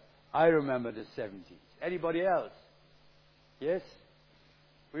remember. I remember the 70s. Anybody else? Yes?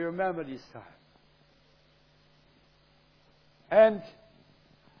 We remember this time. And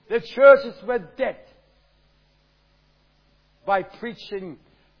the churches were dead. by preaching,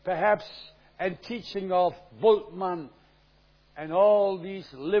 perhaps, and teaching of Bultmann and all these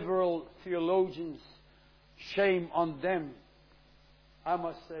liberal theologians. Shame on them. I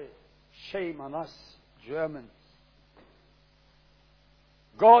must say, shame on us Germans.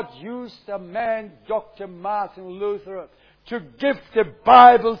 God used a man, Dr. Martin Luther, to give the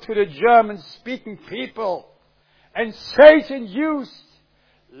Bible to the German-speaking people. And Satan used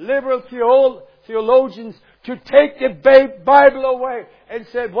liberal theologians to take the Bible away and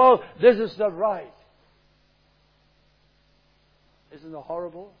say, well, this is not right. Isn't it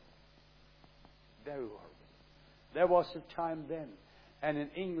horrible? Very horrible. There was a time then, and in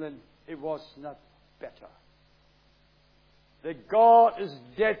England it was not better. The God is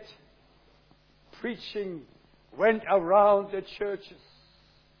dead preaching went around the churches.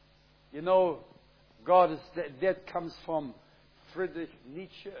 You know, God is dead comes from Friedrich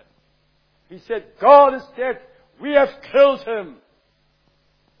Nietzsche. He said, God is dead. We have killed him.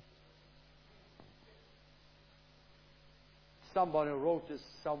 Somebody wrote this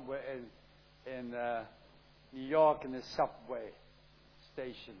somewhere in New York in the subway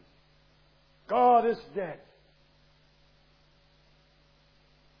station. God is dead.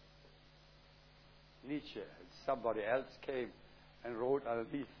 Nietzsche. Somebody else came and wrote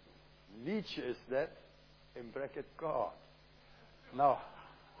underneath, Nietzsche is dead, in bracket God. Now,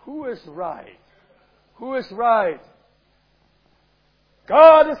 who is right? Who is right?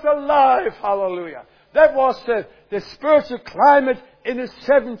 God is alive, hallelujah. That was the spiritual climate in the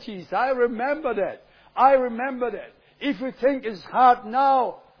 70s. I remember that. If you think it's hard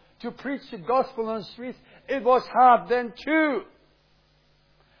now to preach the gospel on the streets, it was hard then too.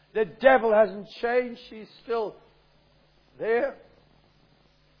 The devil hasn't changed. He's still there.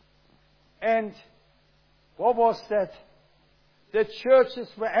 And what was that? The churches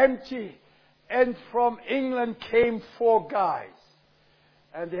were empty. And from England came 4 guys.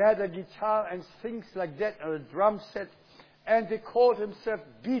 And they had a guitar and things like that, or a drum set. And they called themselves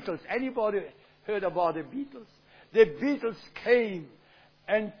Beatles. Anybody heard about the Beatles? The Beatles came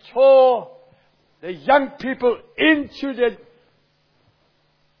and tore the young people into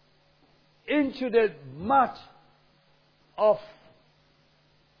the mud of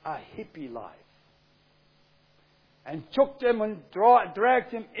a hippie life. And took them and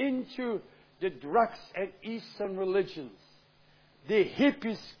dragged them into the drugs and Eastern religions. The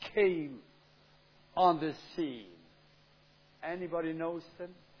hippies came on the scene. Anybody knows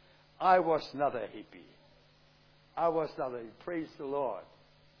them? I was not a hippie. Praise the Lord.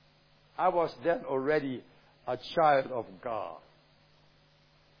 I was then already a child of God.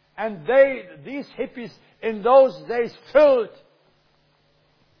 And these hippies in those days filled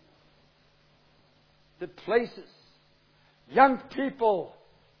the places. Young people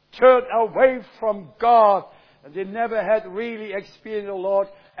turned away from God, and they never had really experienced the Lord,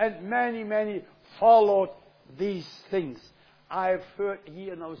 and many followed these things. I've heard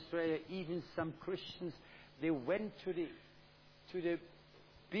here in Australia, even some Christians, they went to the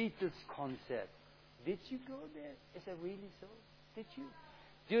Beatles concert. Did you go there? Is that really so? Did you?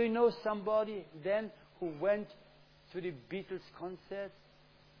 Do you know somebody then who went to the Beatles concert?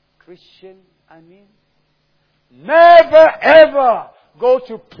 Christian, I mean. Never ever go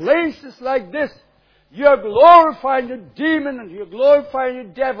to places like this. You're glorifying the demon and you're glorifying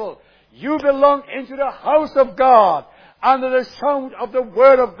the devil. You belong into the house of God, under the sound of the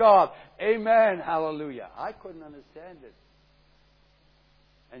Word of God. Amen. Hallelujah. I couldn't understand it.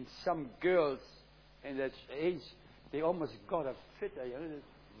 And some girls in that age, they almost got a fit. You know, it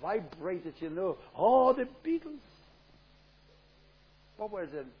vibrated, you know. Oh, the Beatles. What was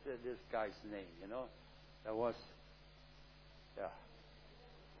this guy's name, you know? That was,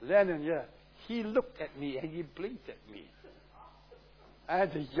 Lennon, He looked at me and he blinked at me.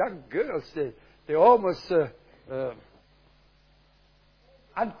 And the young girls, they almost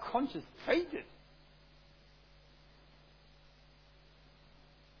unconscious, fainted.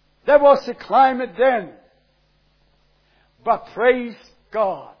 That was the climate then. But praise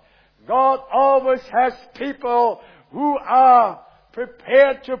God. God always has people who are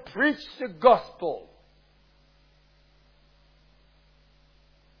prepared to preach the gospel.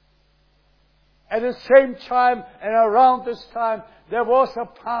 At the same time and around this time, there was a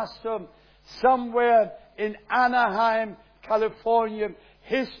pastor somewhere in Anaheim, California.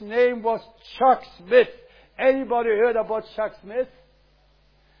 His name was Chuck Smith. Anybody heard about Chuck Smith?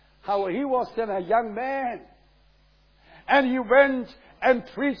 How he was then a young man. And he went and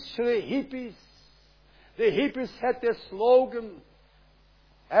preached to the hippies. The hippies had their slogan.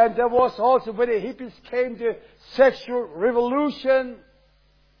 And there was also, when the hippies came, the sexual revolution.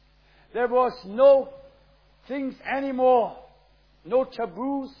 There was no things anymore no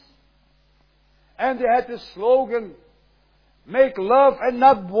taboos. And they had the slogan, make love and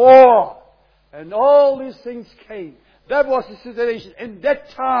not war. And all these things came. That was the situation. In that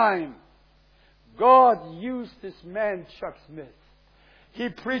time, God used this man, Chuck Smith. He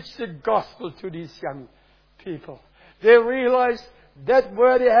preached the gospel to these young people. They realized that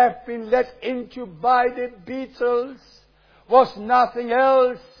where they have been led into by the Beatles was nothing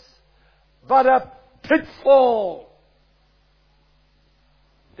else but a pitfall.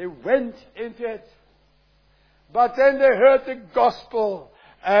 They went into it. But then they heard the gospel.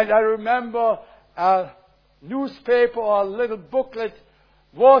 And I remember a newspaper or a little booklet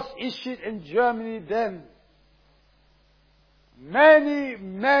was issued in Germany then.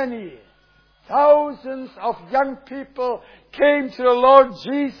 Many thousands of young people came to the Lord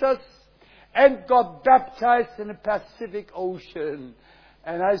Jesus and got baptized in the Pacific Ocean.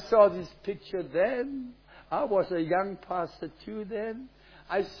 And I saw this picture then. I was a young pastor too then.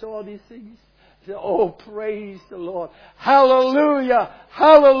 I saw these things. I said, oh, praise the Lord. Hallelujah!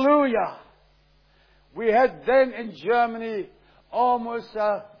 Hallelujah! We had then in Germany almost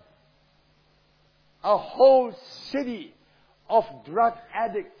a whole city of drug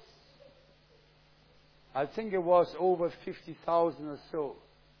addicts. I think it was over 50,000 or so.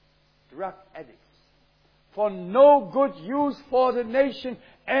 Drug addicts. For no good use for the nation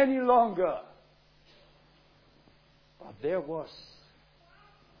any longer. But there was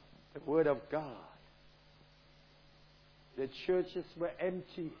the Word of God. The churches were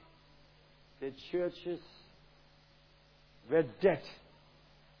empty. The churches were dead.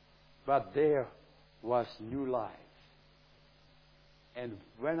 But there was new life. And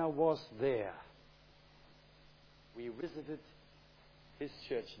when I was there, we visited his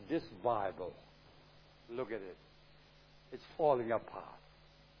church. This Bible, look at it. It's falling apart.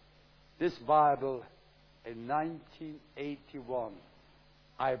 This Bible, in 1981,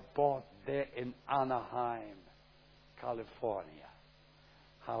 I bought there in Anaheim, California.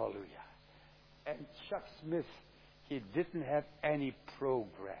 Hallelujah. And Chuck Smith, he didn't have any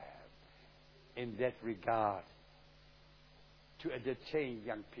program in that regard to entertain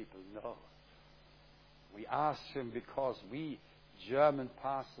young people. No. We asked him because we German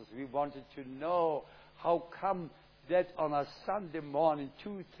pastors, we wanted to know how come that on a Sunday morning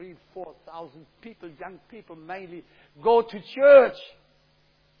 2,000, 3,000, 4,000 people, young people mainly, go to church.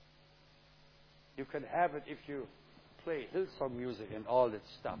 You can have it if you play Hillsong music and all that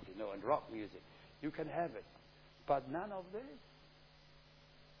stuff, and rock music. You can have it. But none of this.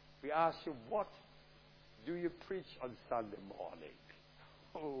 We asked you, what do you preach on Sunday morning?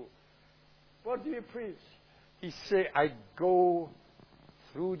 Oh, what do you preach? He said, I go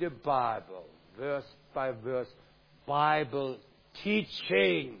through the Bible, verse by verse, Bible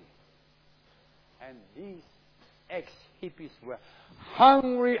teaching. And these ex-hippies were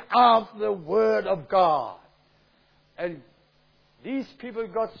hungry after the Word of God. And these people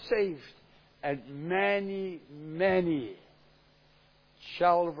got saved. And many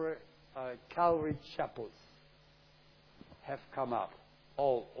Calvary chapels have come up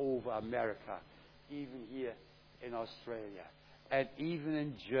all over America, even here in Australia, and even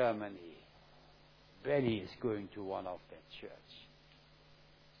in Germany. Benny is going to one of that church.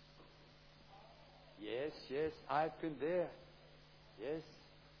 Yes, I've been there. Yes.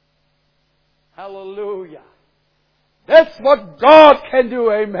 Hallelujah. That's what God can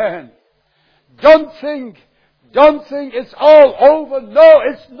do, amen. Don't think it's all over. No,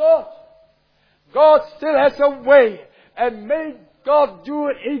 it's not. God still has a way. And may God do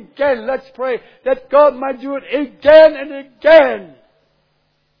it again. Let's pray that God might do it again and again.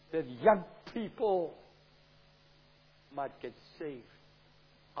 That young people might get saved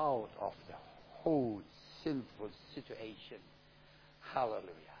out of the whole sinful situation. Hallelujah.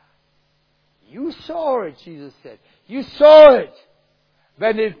 You saw it, Jesus said. You saw it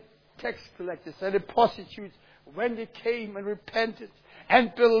when the tax collectors and the prostitutes, when they came and repented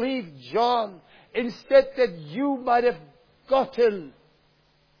and believed John, instead that you might have gotten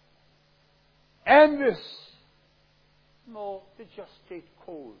envious. No, they just stayed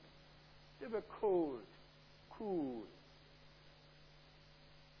cold. They were cool.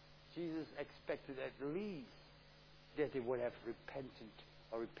 Jesus expected at least that they would have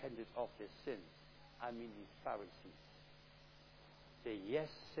repented of their sins. I mean these Pharisees. The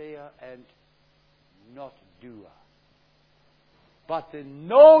yes-sayer and not doer. But the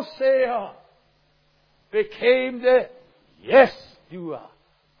no-sayer became the yes-doer.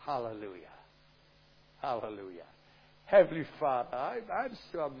 Hallelujah. Hallelujah. Heavenly Father, I'm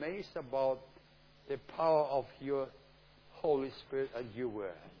so amazed about the power of your Holy Spirit and your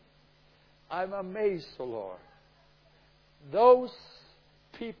word. I'm amazed, O Lord. those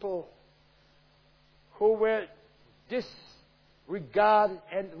people who were disregarded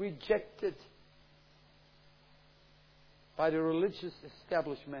and rejected by the religious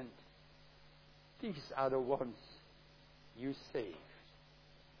establishment, these are the ones you saved.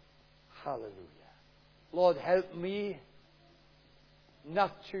 Hallelujah. Lord, help me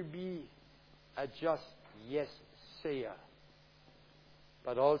not to be a just yes sayer,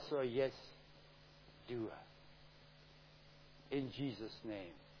 but also a yes doer. In Jesus'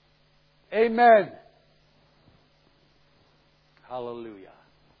 name. Amen. Hallelujah.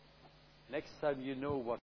 Next time you know what